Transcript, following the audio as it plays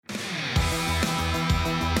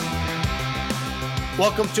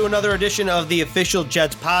Welcome to another edition of the Official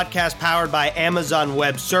Jets podcast powered by Amazon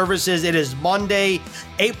Web Services. It is Monday,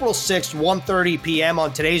 April 6th, 1:30 p.m.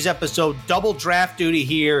 On today's episode, double draft duty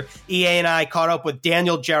here. EA and I caught up with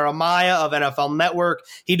Daniel Jeremiah of NFL Network.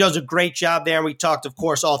 He does a great job there, and we talked, of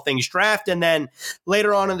course, all things draft. And then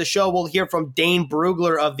later on in the show, we'll hear from Dane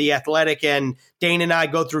Brugler of The Athletic, and Dane and I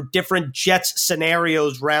go through different Jets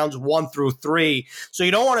scenarios, rounds 1 through 3. So you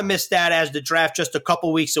don't want to miss that as the draft just a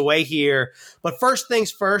couple weeks away here. But first things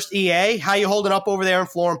first, EA, how you holding up over there in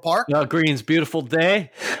Florham Park? Greens, beautiful day.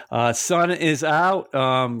 Sun is out.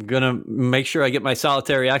 I'm going to make sure I get my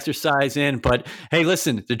solitary exercise in. But hey,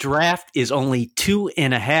 listen, the draft is only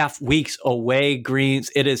 2.5 weeks away, Greens.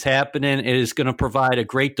 It is happening. It is going to provide a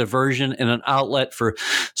great diversion and an outlet for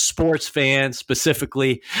sports fans,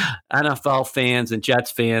 specifically NFL fans and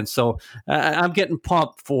Jets fans. So I'm getting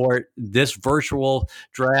pumped for this virtual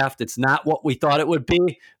draft. It's not what we thought it would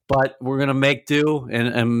be, but we're going to make do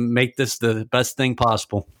and make this the best thing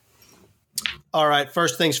possible. All right,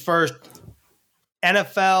 first things first,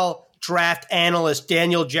 NFL draft analyst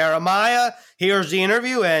Daniel Jeremiah. Here's the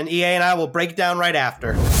interview, and EA and I will break it down right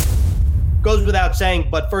after. Goes without saying,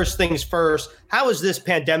 but first things first, how has this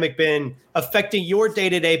pandemic been affecting your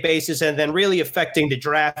day-to-day basis and then really affecting the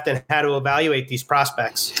draft and how to evaluate these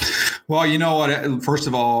prospects? Well, you know what? First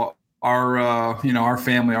of all, our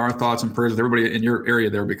family, our thoughts and prayers with everybody in your area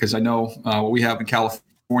there, because I know what we have in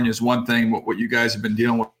California is one thing. What you guys have been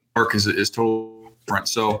dealing with work is totally different.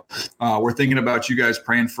 So we're thinking about you guys,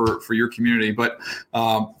 praying for your community. But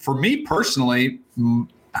for me personally,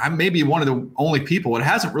 I may be one of the only people. It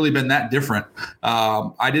hasn't really been that different.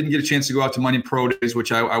 I didn't get a chance to go out to Monday Pro Days,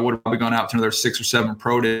 which I would have probably gone out to another 6 or 7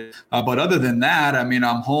 Pro Days. But other than that, I mean,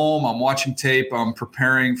 I'm home, I'm watching tape, I'm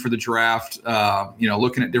preparing for the draft,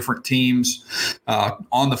 looking at different teams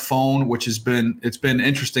on the phone, which it's been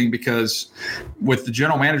interesting because with the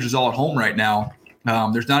general managers all at home right now,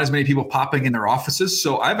 there's not as many people popping in their offices.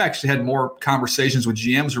 So I've actually had more conversations with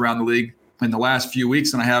GMs around the league in the last few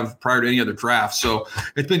weeks than I have prior to any other draft. So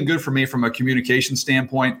it's been good for me from a communication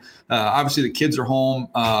standpoint. Obviously the kids are home,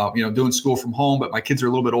 doing school from home, but my kids are a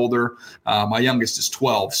little bit older. My youngest is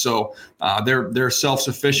 12. So they're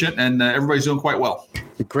self-sufficient and everybody's doing quite well.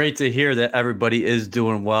 Great to hear that everybody is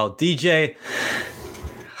doing well. DJ,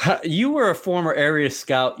 you were a former area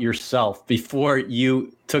scout yourself before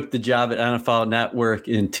you took the job at NFL Network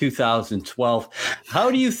in 2012. How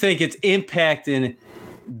do you think it's impacting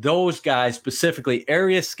those guys, specifically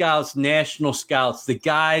area scouts, national scouts, the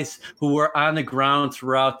guys who were on the ground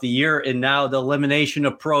throughout the year, and now the elimination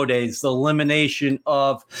of pro days, the elimination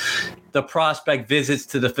of the prospect visits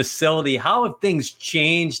to the facility? How have things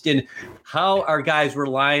changed, and how are guys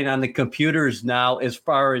relying on the computers now as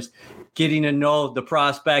far as getting to know the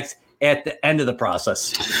prospects at the end of the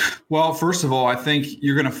process? Well, first of all, I think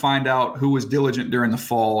you're going to find out who was diligent during the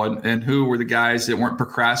fall and who were the guys that weren't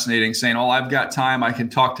procrastinating, saying, oh, I've got time. I can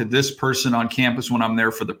talk to this person on campus when I'm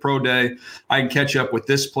there for the pro day. I can catch up with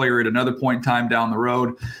this player at another point in time down the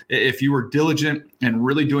road. If you were diligent and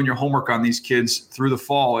really doing your homework on these kids through the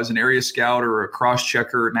fall as an area scout or a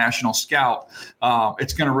cross-checker or national scout,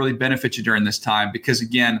 it's going to really benefit you during this time because,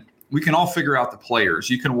 again, we can all figure out the players.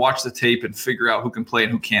 You can watch the tape and figure out who can play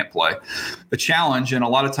and who can't play. The challenge, and a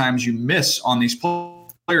lot of times you miss on these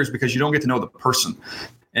players because you don't get to know the person.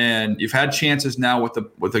 And you've had chances now with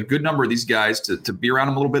a good number of these guys to be around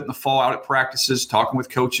them a little bit in the fall, out at practices, talking with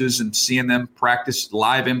coaches and seeing them practice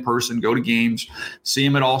live in person, go to games, see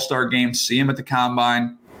them at all-star games, see them at the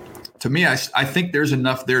combine. To me, I think there's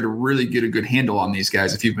enough there to really get a good handle on these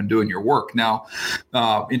guys if you've been doing your work. Now,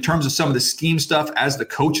 in terms of some of the scheme stuff, as the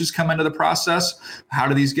coaches come into the process, how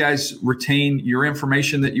do these guys retain your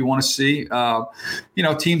information that you want to see?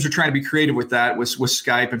 Teams are trying to be creative with that, with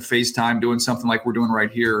Skype and FaceTime, doing something like we're doing right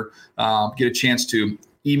here. Get a chance to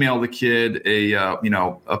email the kid a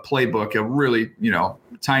playbook, a really,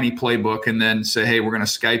 tiny playbook, and then say, hey, we're going to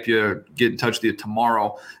Skype you, get in touch with you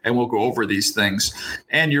tomorrow, and we'll go over these things.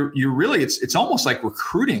 And you're really, it's almost like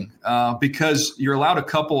recruiting because you're allowed a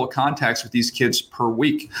couple of contacts with these kids per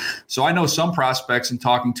week. So I know some prospects and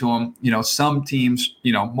talking to them, some teams,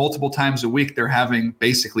 multiple times a week, they're having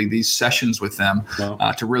basically these sessions with them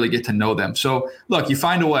to really get to know them. So look, you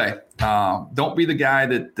find a way. Don't be the guy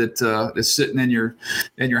that is sitting in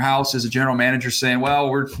your house as a general manager saying, well,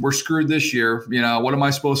 we're screwed this year. What am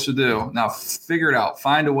I supposed to do? Now figure it out,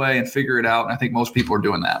 find a way and figure it out. And I think most people are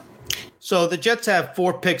doing that. So the Jets have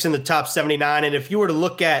 4 picks in the top 79, and if you were to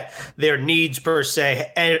look at their needs per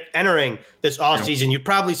se entering this offseason, you'd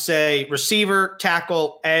probably say receiver,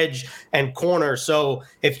 tackle, edge, and corner. So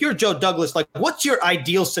if you're Joe Douglas, like what's your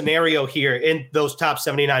ideal scenario here in those top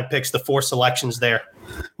 79 picks, the 4 selections there?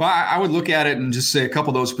 Well, I would look at it and just say a couple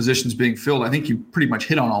of those positions being filled. I think you pretty much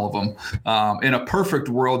hit on all of them. In a perfect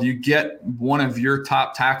world, you get one of your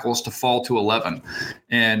top tackles to fall to 11.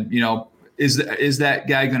 And, is that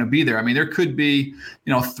guy going to be there? I mean, there could be,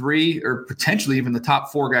 3 or potentially even the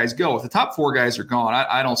top 4 guys go. If the top 4 guys are gone,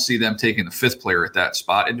 I don't see them taking the 5th player at that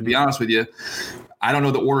spot. And to be honest with you, I don't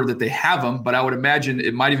know the order that they have them, but I would imagine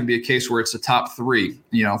it might even be a case where it's the top 3.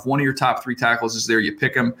 If one of your top 3 tackles is there, you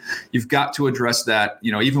pick them. You've got to address that,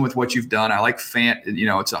 even with what you've done. I like Fant.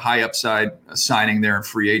 It's a high upside signing there in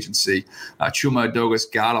free agency. Chuma Adoga's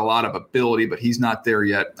got a lot of ability, but he's not there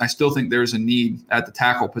yet. I still think there's a need at the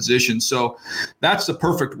tackle position. So that's the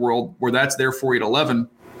perfect world where that's there for you at 11.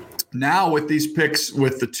 Now with these picks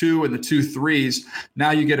with the 2 and the 2 3s,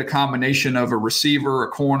 now you get a combination of a receiver, a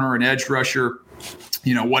corner, an edge rusher,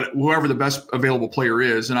 whoever the best available player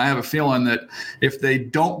is. And I have a feeling that if they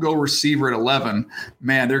don't go receiver at 11,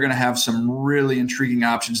 man, they're going to have some really intriguing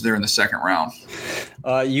options there in the second round.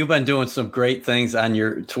 You've been doing some great things on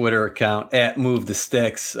your Twitter account at Move the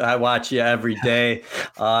Sticks. I watch you every day.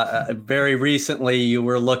 Very recently, you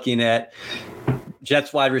were looking at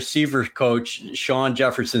Jets wide receiver coach Sean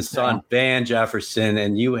Jefferson's son, Van Jefferson,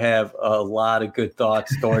 and you have a lot of good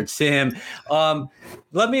thoughts towards him.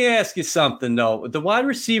 Let me ask you something, though. The wide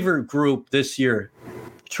receiver group this year,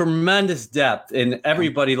 tremendous depth, and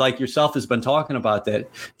everybody like yourself has been talking about that.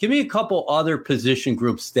 Give me a couple other position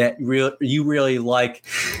groups that you really like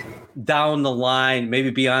down the line,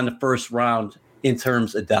 maybe beyond the first round in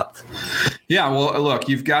terms of depth. Yeah, well, look,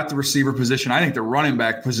 you've got the receiver position. I think the running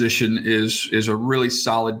back position is a really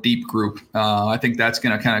solid, deep group. I think that's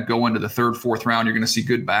going to kind of go into the 3rd, 4th round. You're going to see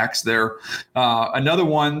good backs there. Another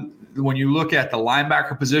one, when you look at the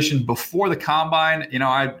linebacker position before the combine,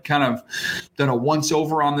 I'd kind of done a once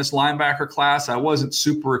over on this linebacker class. I wasn't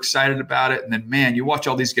super excited about it. And then, man, you watch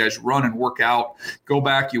all these guys run and work out, go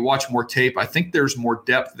back, you watch more tape. I think there's more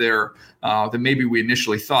depth there than maybe we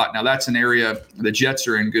initially thought. Now, that's an area the Jets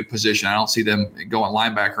are in good position. I don't see them going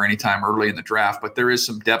linebacker anytime early in the draft, but there is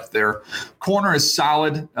some depth there. Corner is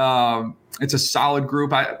solid. It's a solid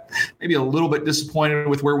group. I maybe a little bit disappointed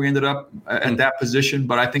with where we ended up at that position,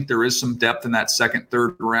 but I think there is some depth in that 2nd,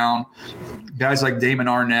 3rd round. Guys like Damon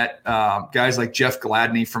Arnett, guys like Jeff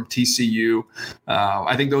Gladney from TCU.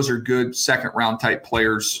 I think those are good 2nd round type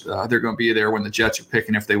players. They're going to be there when the Jets are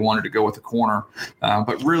picking if they wanted to go with a corner.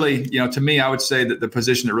 But really, to me, I would say that the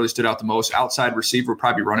position that really stood out the most outside receiver would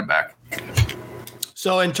probably be running back.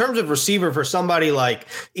 So in terms of receiver for somebody like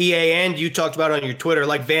EAN, you talked about on your Twitter,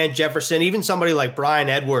 like Van Jefferson, even somebody like Brian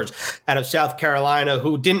Edwards out of South Carolina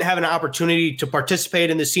who didn't have an opportunity to participate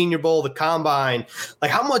in the Senior Bowl, the Combine, like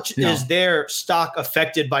how much is their stock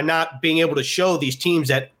affected by not being able to show these teams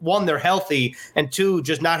that, 1, they're healthy, and 2,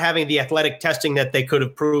 just not having the athletic testing that they could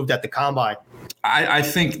have proved at the Combine? I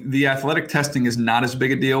think the athletic testing is not as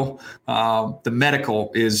big a deal. The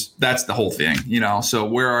medical that's the whole thing, so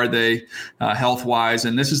where are they health-wise?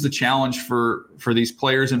 And this is the challenge for these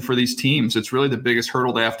players and for these teams. It's really the biggest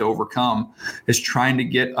hurdle they have to overcome is trying to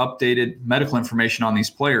get updated medical information on these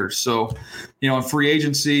players. So, in free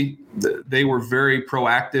agency, they were very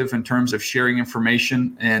proactive in terms of sharing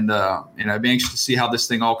information. And I'd be anxious to see how this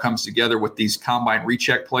thing all comes together with these combine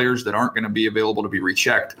recheck players that aren't going to be available to be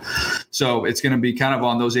rechecked. So it's going to be kind of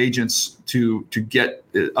on those agents to get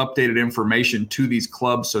updated information to these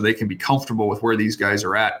clubs so they can be comfortable with where these guys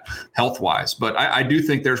are at health-wise. But I do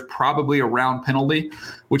think there's probably a round penalty,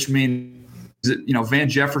 which means Van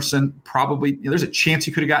Jefferson probably, there's a chance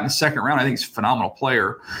he could have gotten the 2nd round. I think he's a phenomenal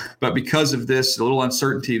player. But because of this, a little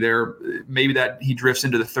uncertainty there, maybe that he drifts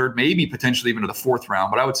into the 3rd, maybe potentially even to the 4th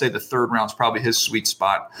round. But I would say the 3rd round is probably his sweet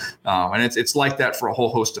spot. And it's like that for a whole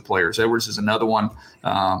host of players. Edwards is another one.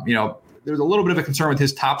 There's a little bit of a concern with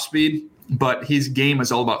his top speed, but his game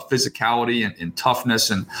is all about physicality and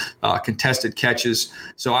toughness and contested catches.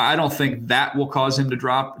 So I don't think that will cause him to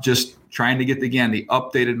drop. Just trying to get, the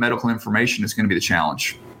updated medical information is going to be the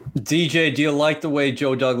challenge. DJ, do you like the way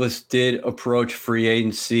Joe Douglas did approach free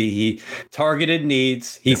agency? He targeted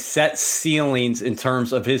needs. He set ceilings in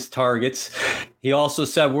terms of his targets. He also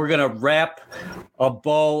said, we're going to wrap a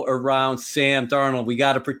bow around Sam Darnold. We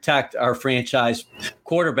got to protect our franchise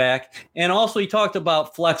quarterback. And also he talked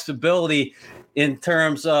about flexibility in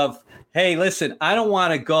terms of, hey, listen, I don't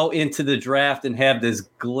want to go into the draft and have this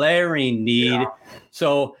glaring need.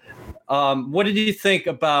 So What did you think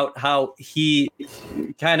about how he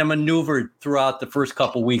kind of maneuvered throughout the first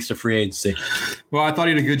couple weeks of free agency? Well, I thought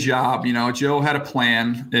he did a good job. Joe had a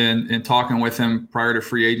plan in talking with him prior to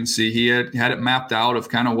free agency. He had it mapped out of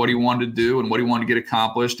kind of what he wanted to do and what he wanted to get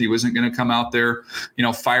accomplished. He wasn't going to come out there,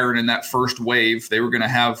 firing in that first wave. They were going to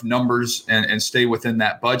have numbers and stay within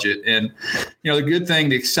that budget. And, the good thing,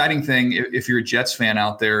 the exciting thing, if you're a Jets fan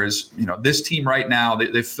out there is, this team right now,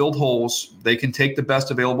 they've filled holes. They can take the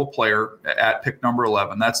best available player at pick number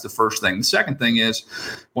 11. That's the first thing. The second thing is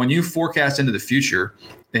when you forecast into the future,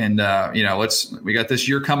 and we got this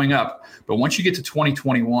year coming up, but once you get to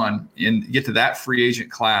 2021 and get to that free agent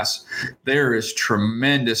class, there is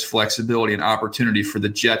tremendous flexibility and opportunity for the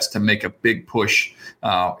Jets to make a big push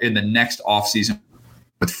in the next offseason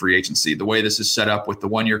with free agency. The way this is set up with the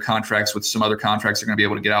 1-year contracts, with some other contracts they're going to be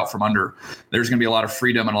able to get out from under, there's going to be a lot of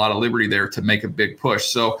freedom and a lot of liberty there to make a big push.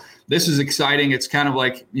 So this is exciting. It's kind of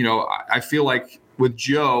like, I feel like with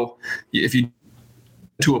Joe, if you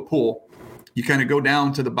to a pool, you kind of go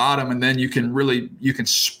down to the bottom and then you can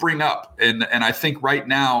spring up. And I think right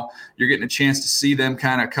now you're getting a chance to see them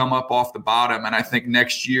kind of come up off the bottom. And I think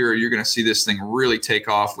next year you're going to see this thing really take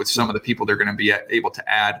off with some of the people they're going to be able to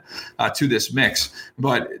add to this mix.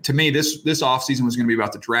 But to me, this offseason was going to be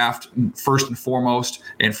about the draft first and foremost,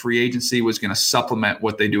 and free agency was going to supplement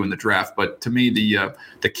what they do in the draft. But to me,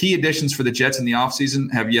 the key additions for the Jets in the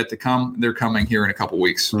offseason have yet to come. They're coming here in a couple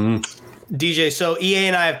weeks. Mm-hmm. DJ, so EA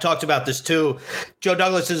and I have talked about this too. Joe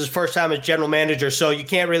Douglas is his first time as general manager, so you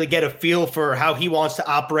can't really get a feel for how he wants to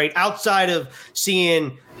operate outside of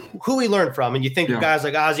seeing who he learned from. And you think of guys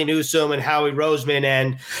like Ozzie Newsome and Howie Roseman.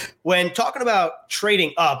 And when talking about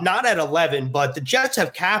trading up, not at 11, but the Jets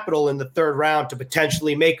have capital in the third round to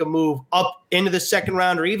potentially make a move up into the second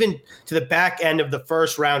round or even to the back end of the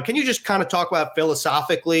first round. Can you just kind of talk about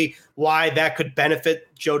philosophically why that could benefit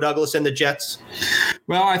Joe Douglas and the Jets?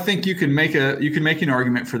 Well, I think you can make an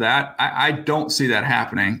argument for that. I don't see that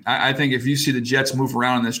happening. I think if you see the Jets move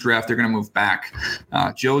around in this draft, they're going to move back.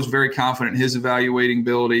 Joe's very confident in his evaluating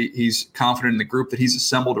ability. He's confident in the group that he's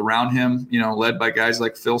assembled around him, led by guys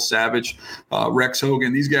like Phil Savage, Rex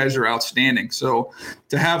Hogan. These guys are outstanding. So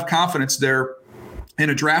to have confidence there in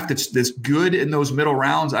a draft that's this good in those middle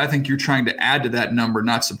rounds, I think you're trying to add to that number,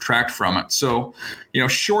 not subtract from it. So,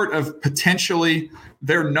 short of potentially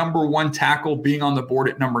their number one tackle being on the board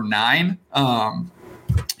at number 9,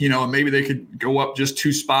 maybe they could go up just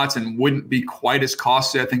 2 spots and wouldn't be quite as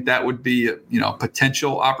costly. I think that would be,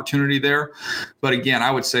 potential opportunity there. But again, I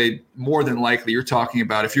would say more than likely you're talking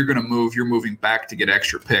about if you're going to move, you're moving back to get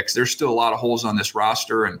extra picks. There's still a lot of holes on this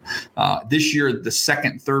roster. And this year, the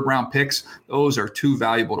second, third round picks, those are too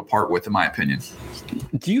valuable to part with, in my opinion.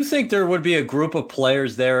 Do you think there would be a group of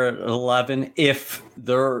players there at 11 if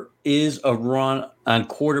there is a run on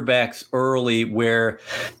quarterbacks early where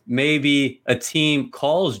maybe a team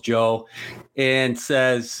calls Joe and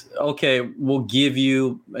says, okay, we'll give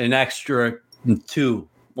you an extra 2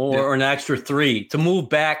 or an extra 3 to move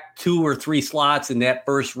back 2 or 3 slots in that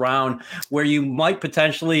first round, where you might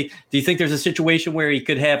potentially, do you think there's a situation where you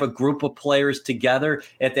could have a group of players together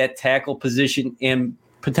at that tackle position and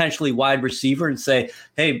potentially wide receiver and say,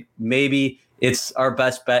 hey, maybe it's our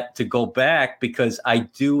best bet to go back because I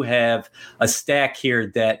do have a stack here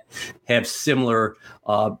that have similar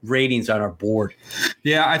ratings on our board?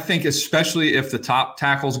 Yeah, I think especially if the top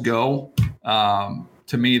tackles go,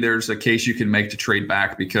 to me, there's a case you can make to trade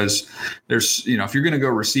back because there's, if you're going to go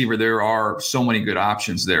receiver, there are so many good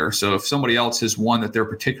options there. So if somebody else has one that they're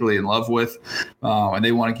particularly in love with and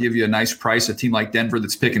they want to give you a nice price, a team like Denver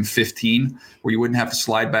that's picking 15, where you wouldn't have to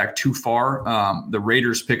slide back too far. The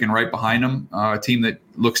Raiders picking right behind them, a team that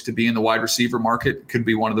looks to be in the wide receiver market, could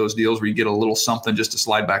be one of those deals where you get a little something just to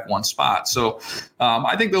slide back 1 spot. So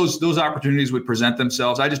I think those opportunities would present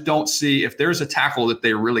themselves. I just don't see, if there's a tackle that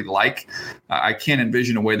they really like, I can't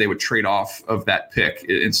envision a way they would trade off of that pick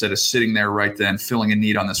instead of sitting there right then filling a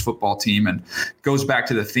need on this football team. And it goes back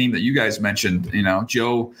to the theme that you guys mentioned.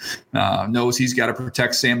 Joe knows he's got to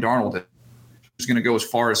protect Sam Darnold. He's going to go as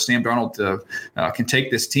far as Sam Darnold can take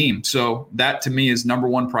this team. So that to me is number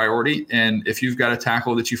one priority. And if you've got a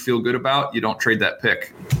tackle that you feel good about, you don't trade that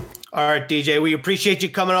pick. All right, DJ, we appreciate you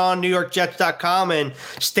coming on NewYorkJets.com, and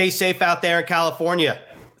stay safe out there in California.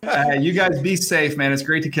 You guys be safe, man. It's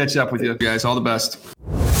great to catch up with you guys. All the best.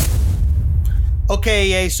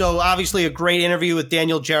 Okay, so obviously a great interview with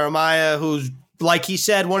Daniel Jeremiah, who's, like he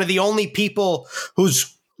said, one of the only people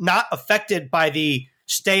who's not affected by the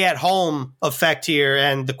stay-at-home effect here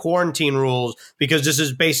and the quarantine rules, because this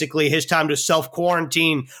is basically his time to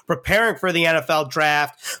self-quarantine, preparing for the NFL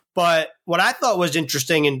draft. But what I thought was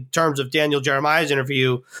interesting in terms of Daniel Jeremiah's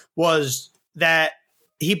interview was that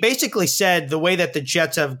he basically said the way that the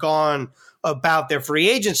Jets have gone about their free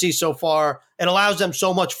agency so far, it allows them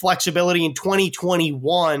so much flexibility in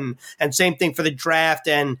 2021, and same thing for the draft.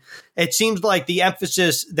 And it seems like the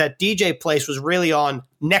emphasis that DJ placed was really on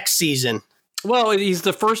next season. Well, he's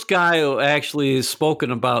the first guy who actually has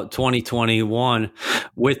spoken about 2021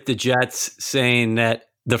 with the Jets, saying that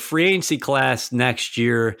the free agency class next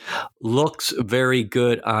year looks very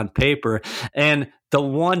good on paper. And the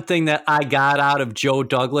one thing that I got out of Joe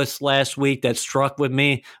Douglas last week that struck with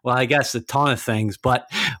me, well, I guess a ton of things, but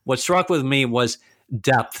what struck with me was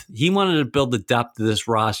depth. He wanted to build the depth of this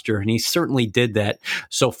roster, and he certainly did that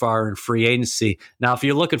so far in free agency. Now, if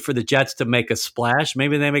you're looking for the Jets to make a splash,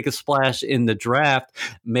 maybe they make a splash in the draft,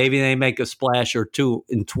 maybe they make a splash or two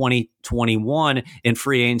in 2021 in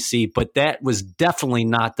free agency, but that was definitely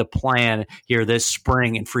not the plan here this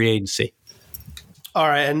spring in free agency. All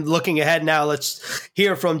right, and looking ahead now, let's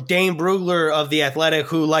hear from Dane Brugler of The Athletic,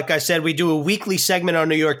 who, like I said, we do a weekly segment on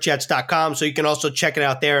NewYorkJets.com, so you can also check it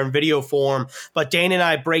out there in video form. But Dane and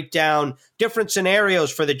I break down different scenarios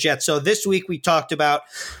for the Jets. So this week we talked about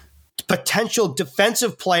potential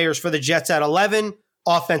defensive players for the Jets at 11,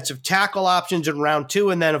 offensive tackle options in round 2,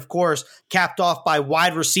 and then, of course, capped off by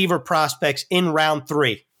wide receiver prospects in round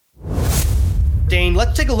 3. Dane,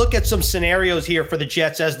 let's take a look at some scenarios here for the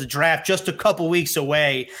Jets as the draft just a couple weeks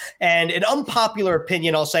away. And an unpopular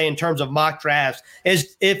opinion, I'll say, in terms of mock drafts,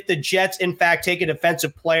 is if the Jets, in fact, take a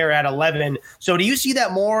defensive player at 11. So do you see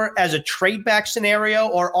that more as a trade back scenario,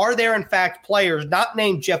 or are there, in fact, players not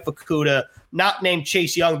named Jeff Okudah, not named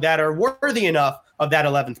Chase Young, that are worthy enough of that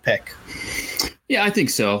 11th pick? Yeah, I think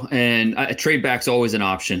so. And a trade back's always an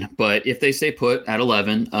option. But if they stay put at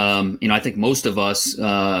 11, I think most of us,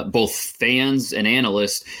 both fans and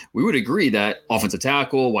analysts, we would agree that offensive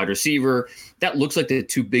tackle, wide receiver, that looks like the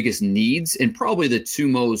two biggest needs and probably the two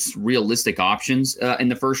most realistic options in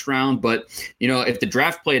the first round. But, if the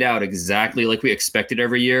draft played out exactly like we expected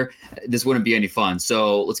every year, this wouldn't be any fun.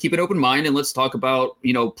 So let's keep an open mind and let's talk about,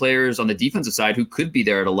 players on the defensive side who could be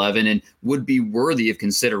there at 11 and would be worthy of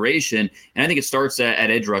consideration. And I think it starts at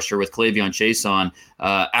edge rusher with K'Lavon Chaisson.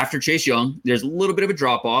 After Chase Young, there's a little bit of a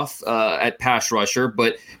drop off at pass rusher,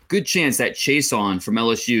 but good chance that Chaisson from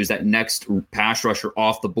LSU is that next pass rusher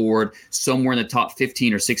off the board, somewhere in the top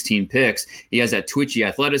 15 or 16 picks. He has that twitchy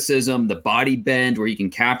athleticism, the body bend where he can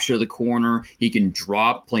capture the corner, he can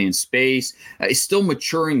drop, play in space. He's still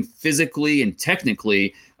maturing physically and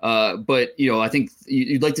technically. But I think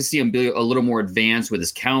you'd like to see him be a little more advanced with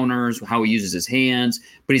his counters, how he uses his hands,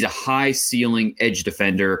 but he's a high ceiling edge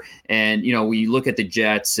defender. And, when you look at the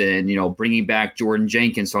Jets and, bringing back Jordan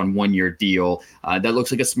Jenkins on 1-year deal, that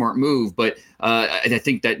looks like a smart move. But I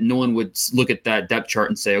think that no one would look at that depth chart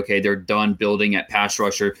and say, okay, they're done building at pass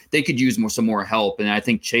rusher. They could use some more help. And I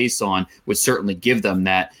think Chaisson would certainly give them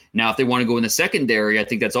that. Now, if they want to go in the secondary, I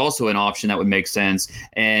think that's also an option that would make sense.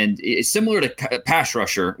 And it's similar to pass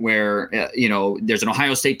rusher where, there's an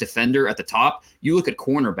Ohio State defender at the top. You look at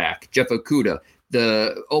cornerback, Jeff Okudah,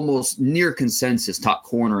 the almost near consensus top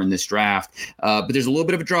corner in this draft. But there's a little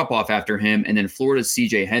bit of a drop off after him. And then Florida's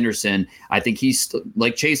CJ Henderson, I think he's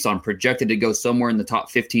like Chaisson, projected to go somewhere in the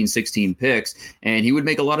top 15, 16 picks. And he would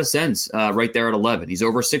make a lot of sense right there at 11. He's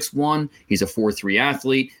over 6'1". He's a 4'3"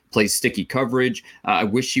 athlete, plays sticky coverage. I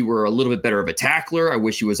wish he were a little bit better of a tackler. I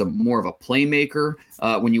wish he was more of a playmaker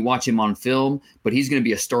when you watch him on film. But he's going to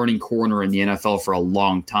be a starting corner in the NFL for a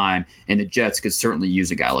long time. And the Jets could certainly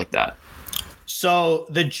use a guy like that. So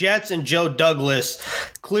the Jets and Joe Douglas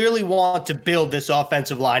clearly want to build this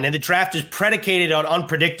offensive line, and the draft is predicated on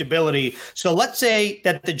unpredictability. So let's say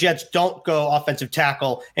that the Jets don't go offensive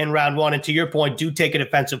tackle in round 1, and to your point, do take a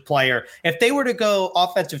defensive player. If they were to go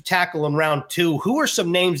offensive tackle in round 2, who are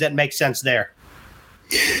some names that make sense there?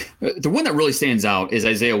 The one that really stands out is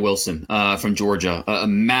Isaiah Wilson from Georgia, a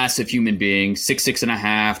massive human being,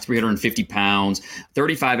 6'6.5", 350 pounds,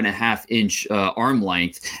 35.5-inch arm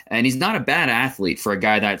length. And he's not a bad athlete for a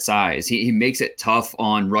guy that size. He makes it tough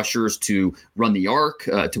on rushers to run the arc,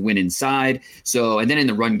 to win inside. And then in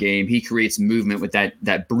the run game, he creates movement with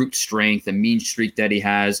that brute strength, the mean streak that he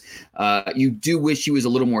has. You do wish he was a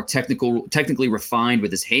little more technically refined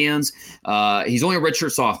with his hands. He's only a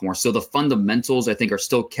redshirt sophomore, so the fundamentals, I think, are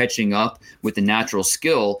still catching up with the natural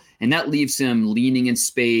skill. And that leaves him leaning in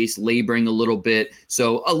space, laboring a little bit.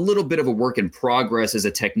 So a little bit of a work in progress as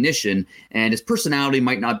a technician. And his personality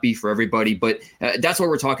might not be for everybody, but that's why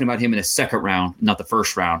we're talking about him in the second round, not the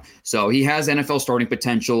first round. So he has NFL starting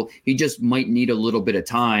potential. He just might need a little bit of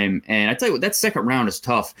time. And I tell you what, that second round is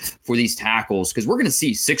tough for these tackles because we're going to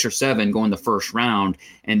see 6 or 7 going the first round.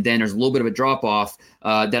 And then there's a little bit of a drop off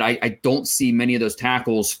that I don't see many of those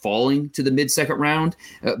tackles falling to the mid-second round.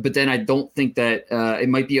 But then I don't think that it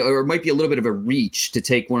might be a little bit of a reach to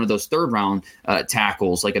take one of those third-round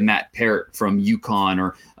tackles like a Matt Parrott from UConn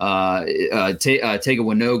or Tega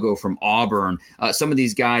Winogo from Auburn. Some of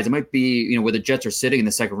these guys, it might be, where the Jets are sitting in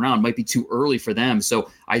the second round, might be too early for them. So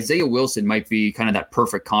Isaiah Wilson might be kind of that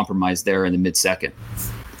perfect compromise there in the mid-second.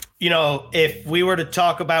 If we were to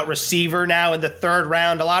talk about receiver now in the third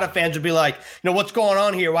round, a lot of fans would be like, what's going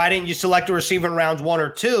on here? Why didn't you select a receiver in rounds 1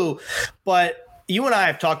 or 2? But you and I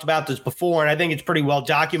have talked about this before, and I think it's pretty well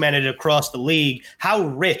documented across the league how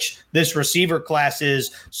rich this receiver class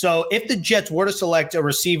is. So if the Jets were to select a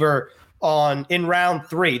receiver in round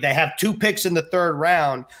 3, they have 2 picks in the third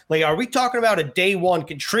round. Like, are we talking about a day 1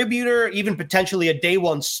 contributor, even potentially a day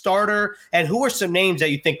 1 starter? And who are some names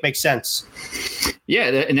that you think make sense? Yeah,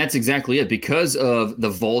 and that's exactly it. Because of the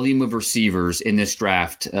volume of receivers in this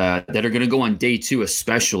draft that are going to go on day 2,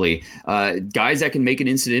 especially guys that can make an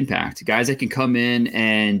instant impact, guys that can come in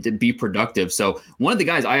and be productive. So one of the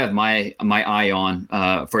guys I have my eye on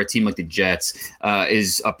for a team like the Jets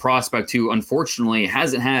is a prospect who unfortunately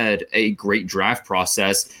hasn't had a great draft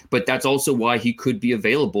process, but that's also why he could be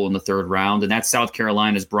available in the third round. And that's South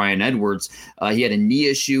Carolina's Bryan Edwards. He had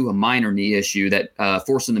a minor knee issue that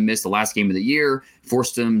forced him to miss the last game of the year,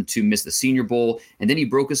 forced him to miss the Senior Bowl, and then he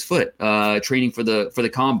broke his foot training for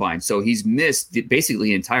the combine. So he's missed basically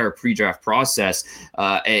the entire pre-draft process,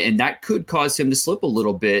 and that could cause him to slip a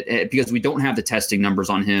little bit because we don't have the testing numbers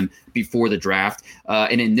on him before the draft.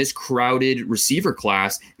 And in this crowded receiver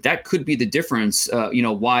class, that could be the difference.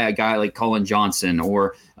 Why a guy like Colin Johnson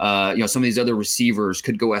or some of these other receivers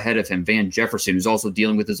could go ahead of him. Van Jefferson, who's also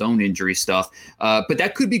dealing with his own injury stuff. But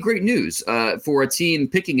that could be great news for a team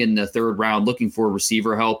picking in the third round, looking for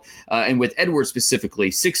receiver help. And with Edwards specifically,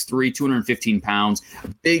 6'3", 215 pounds,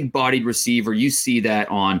 big-bodied receiver. You see that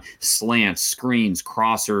on slants, screens,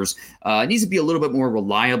 crossers. Needs to be a little bit more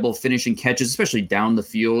reliable finishing catches, especially down the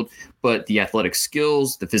field. But the athletic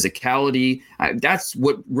skills, the physicality, that's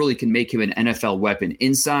what really can make him an NFL weapon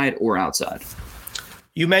inside or outside.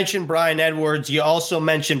 You mentioned Bryan Edwards. You also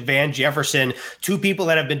mentioned Van Jefferson, 2 people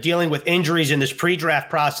that have been dealing with injuries in this pre-draft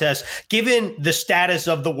process. Given the status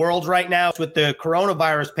of the world right now with the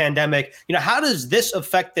coronavirus pandemic, how does this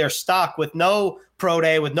affect their stock with no pro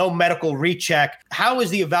day, with no medical recheck? How has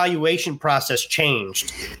the evaluation process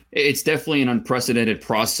changed? It's definitely an unprecedented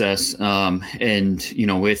process.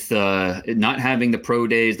 With not having the pro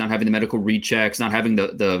days, not having the medical rechecks, not having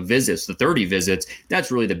the visits, the 30 visits,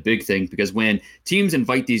 that's really the big thing, because when teams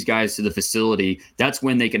invite these guys to the facility, that's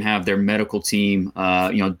when they can have their medical team,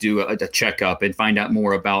 do a checkup and find out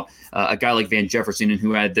more about a guy like Van Jefferson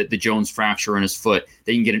who had the Jones fracture in his foot.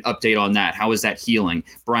 They can get an update on that. How is that healing?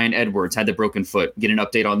 Bryan Edwards had the broken foot. Get an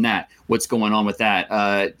update on that. What's going on with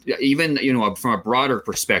that? Even from a broader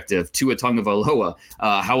perspective, Tua Tagovailoa,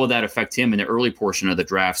 how will that affect him in the early portion of the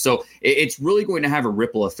draft? So it's really going to have a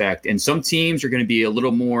ripple effect. And some teams are going to be a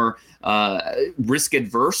little more risk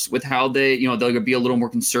adverse with how they'll be a little more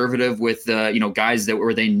conservative with guys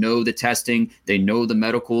where they know the testing, they know the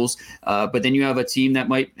medicals. But then you have a team that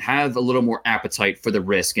might have a little more appetite for the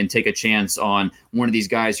risk and take a chance on one of these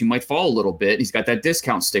guys who might fall a little bit. He's got that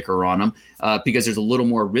discount sticker on him because there's a little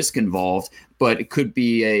more risk involved, but it could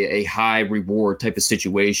be a high reward type of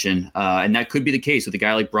situation. And that could be the case with a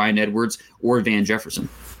guy like Bryan Edwards or Van Jefferson.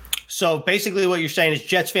 So basically what you're saying is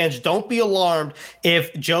Jets fans, don't be alarmed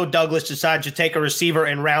if Joe Douglas decides to take a receiver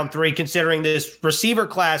in round 3, considering this receiver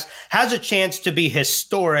class has a chance to be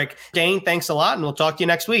historic. Dane, thanks a lot, and we'll talk to you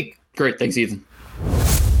next week. Great. Thanks, Ethan.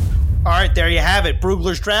 All right, there you have it,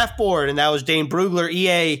 Brugler's Draft Board, and that was Dane Brugler.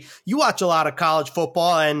 EA, you watch a lot of college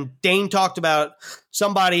football, and Dane talked about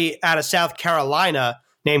somebody out of South Carolina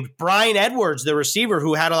named Bryan Edwards, the receiver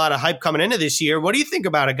who had a lot of hype coming into this year. What do you think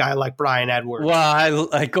about a guy like Bryan Edwards? Well,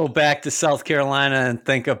 I go back to South Carolina and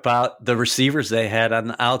think about the receivers they had on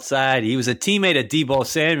the outside. He was a teammate of Deebo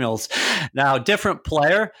Samuel's. Now, different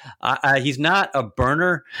player. He's not a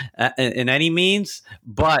burner in any means,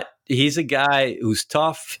 but he's a guy who's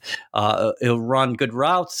tough. He'll run good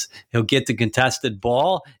routes. He'll get the contested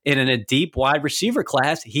ball. And in a deep wide receiver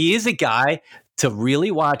class, he is a guy to really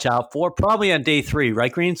watch out for, probably on day 3,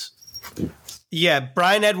 right, Greens? Yeah,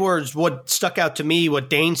 Brian Edwards, what stuck out to me, what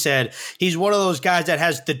Dane said, he's one of those guys that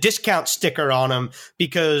has the discount sticker on him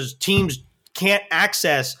because teams can't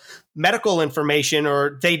access medical information,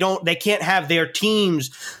 or they can't have their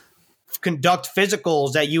teams conduct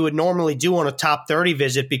physicals that you would normally do on a top 30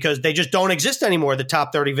 visit because they just don't exist anymore, the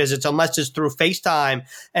top 30 visits, unless it's through FaceTime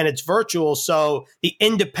and it's virtual. So the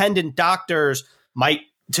independent doctors might,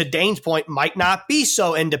 to Dane's point, might not be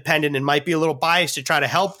so independent and might be a little biased to try to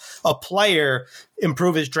help a player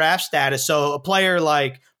improve his draft status. So a player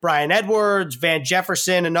like Brian Edwards, Van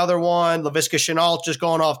Jefferson, another one, Laviska Shenault, just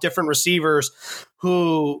going off different receivers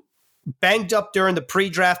who banged up during the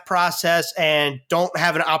pre-draft process and don't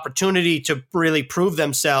have an opportunity to really prove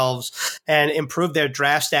themselves and improve their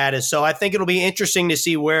draft status. So I think it'll be interesting to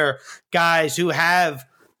see where guys who have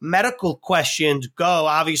medical questions go.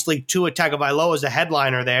 Obviously, Tua Tagovailoa is the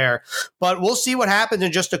headliner there, but we'll see what happens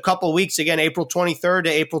in just a couple weeks. Again, April 23rd to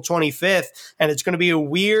April 25th, and it's going to be a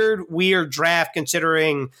weird draft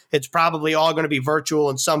considering it's probably all going to be virtual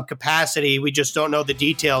in some capacity. We just don't know the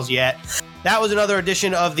details yet. That was another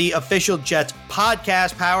edition of the Official Jets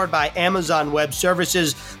podcast powered by Amazon Web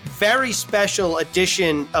Services. Very special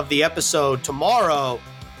edition of the episode tomorrow.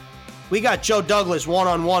 We got Joe Douglas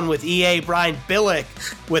one-on-one with EA, Brian Billick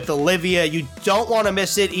with Olivia. You don't want to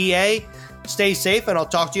miss it, EA. Stay safe, and I'll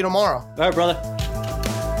talk to you tomorrow. All right, brother.